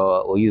like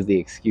we'll use the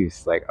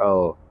excuse like,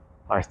 oh,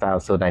 our style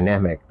is so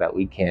dynamic that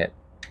we can't.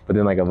 But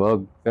then like a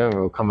Vogue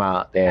will come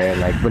out there,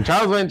 and like when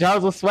Charles went,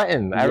 Charles was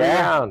sweating every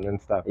round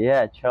and stuff.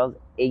 Yeah, Charles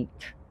ate.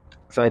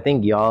 So I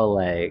think y'all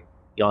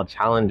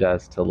challenge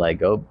us to like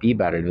go be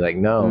better, to be like,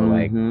 no,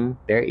 like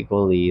they're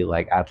equally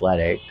like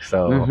athletic,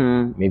 so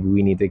maybe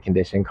we need to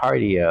condition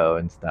cardio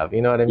and stuff,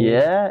 you know what I mean?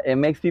 Yeah, it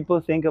makes people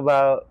think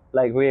about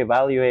like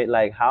reevaluate,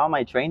 like, how am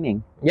I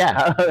training?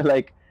 Yeah.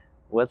 Like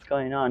what's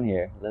going on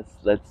here?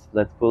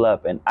 Let's pull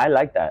up. And I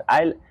like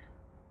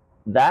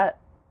that.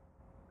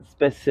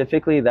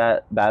 specifically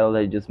that battle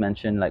that you just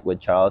mentioned, like with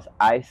Charles,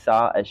 I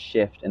saw a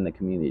shift in the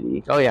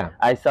community. Oh yeah.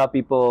 I saw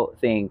people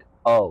think,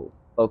 oh,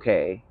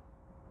 okay,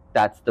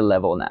 that's the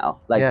level now.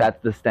 Like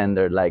that's the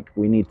standard. Like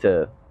we need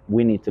to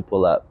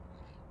pull up.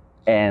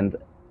 And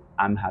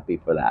I'm happy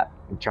for that.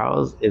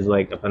 Charles is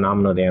like a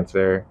phenomenal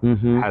dancer,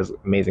 has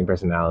amazing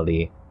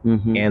personality,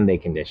 and they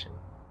condition.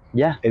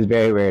 Yeah. It's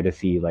very rare to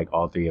see like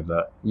all three of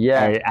the.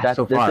 That's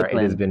so far, discipline.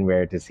 it has been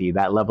rare to see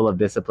that level of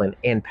discipline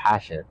and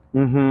passion.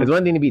 It's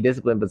one thing to be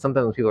disciplined, but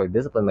sometimes when people are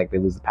disciplined, like they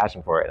lose the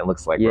passion for it. And it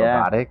looks like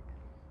robotic.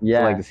 Yeah.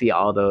 So like to see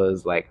all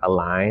those like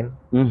align.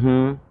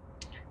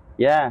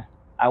 Yeah.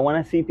 I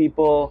want to see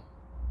people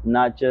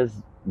not just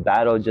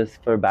battle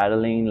just for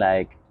battling.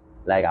 Like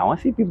I want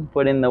to see people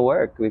put in the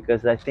work,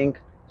 because I think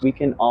we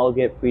can all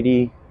get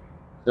pretty,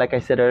 like I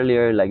said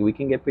earlier, like we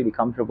can get pretty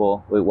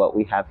comfortable with what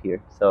we have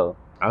here. So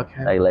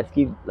like let's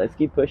keep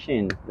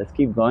pushing. Let's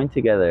keep going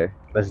together.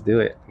 Let's do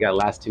it. We got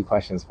last two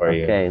questions for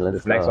you. Okay, let's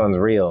This next one's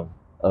real.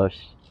 Oh,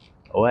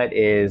 what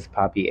is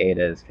Papi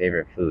Ada's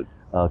favorite food?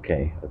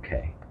 Okay.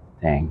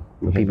 Dang.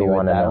 People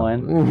want to that know.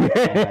 One. Oh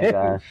my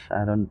gosh,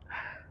 I don't.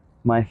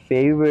 My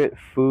favorite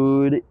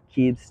food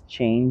keeps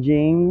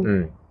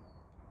changing.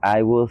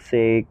 I will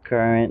say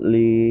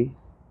currently,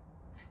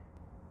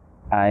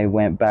 I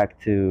went back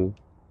to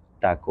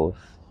tacos.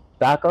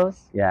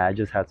 Tacos? Yeah, I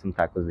just had some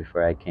tacos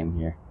before I came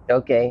here.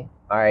 Okay.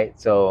 All right.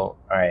 So,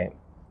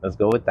 let's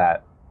go with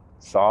that.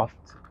 Soft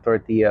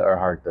tortilla or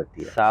hard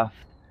tortilla? Soft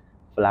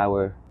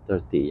flour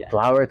tortilla.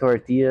 Flour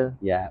tortilla?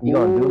 Yeah. You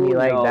gonna do me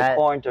like that?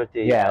 Corn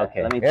tortilla. Yeah,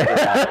 okay. Let me take it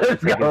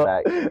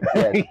back.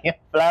 Yes.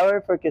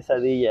 Flour for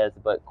quesadillas,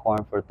 but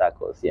corn for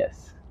tacos.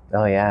 Yes.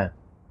 Oh yeah.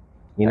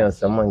 You know,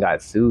 someone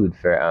got sued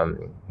for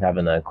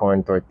having a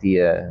corn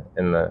tortilla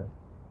in the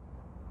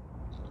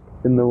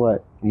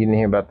what? You didn't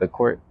hear about the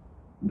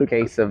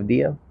case of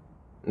Dia?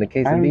 The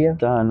case of Dia? I'm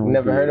done. You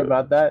never heard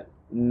about that?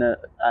 No,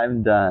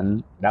 I'm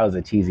done. That was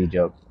a cheesy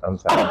joke. I'm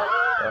sorry.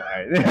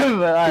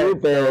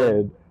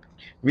 Stupid.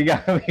 We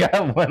got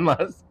one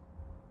last.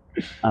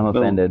 I'm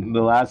offended.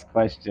 The last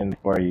question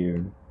for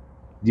you.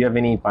 Do you have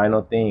any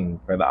final thing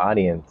for the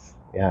audience?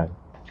 Yeah.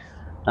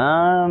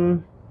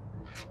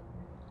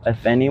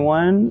 If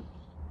anyone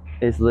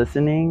is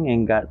listening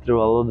and got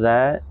through all of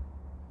that,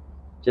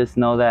 just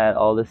know that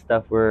all the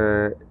stuff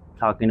we're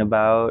talking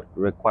about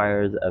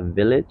requires a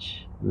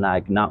village.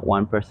 Like not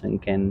one person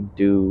can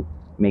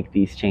make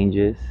these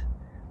changes.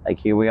 Like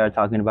here we are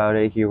talking about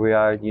it. Here we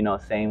are,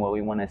 saying what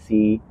we want to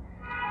see.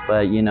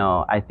 But,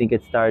 I think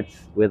it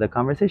starts with a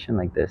conversation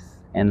like this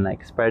and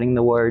like spreading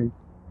the word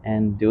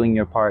and doing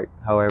your part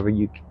however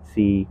you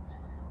see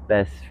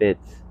best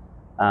fits.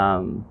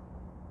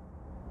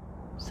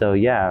 So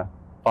yeah,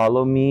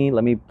 follow me.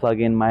 Let me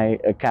plug in my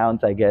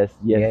accounts, I guess.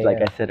 Yes,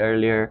 I said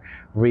earlier,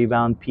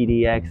 Rebound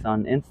PDX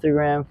on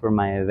Instagram for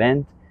my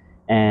event,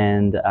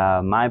 and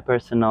my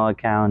personal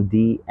account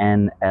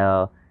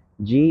DNLGIRON.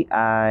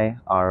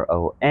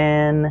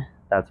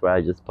 That's where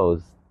I just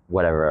post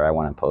whatever I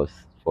want to post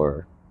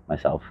for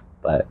myself.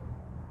 But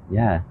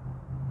yeah,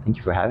 thank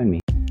you for having me.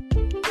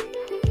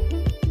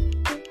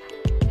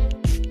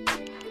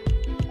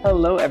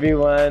 Hello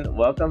everyone,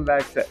 welcome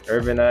back to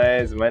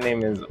Urbanize. My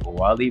name is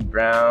Wally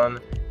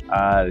Brown,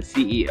 the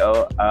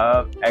CEO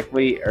of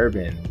Equity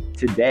Urban.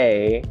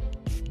 Today,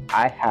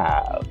 I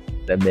have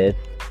the myth,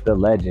 the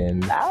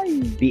legend,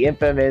 the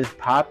infamous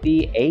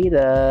Papi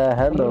Ada.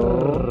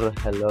 Hello.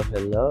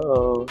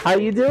 Hello. How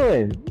you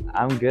doing?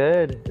 I'm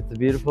good. It's a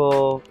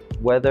beautiful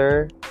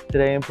weather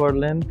today in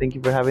Portland. Thank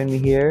you for having me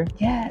here.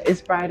 Yeah, it's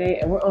Friday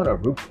and we're on a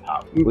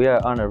rooftop. We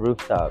are on a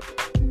rooftop.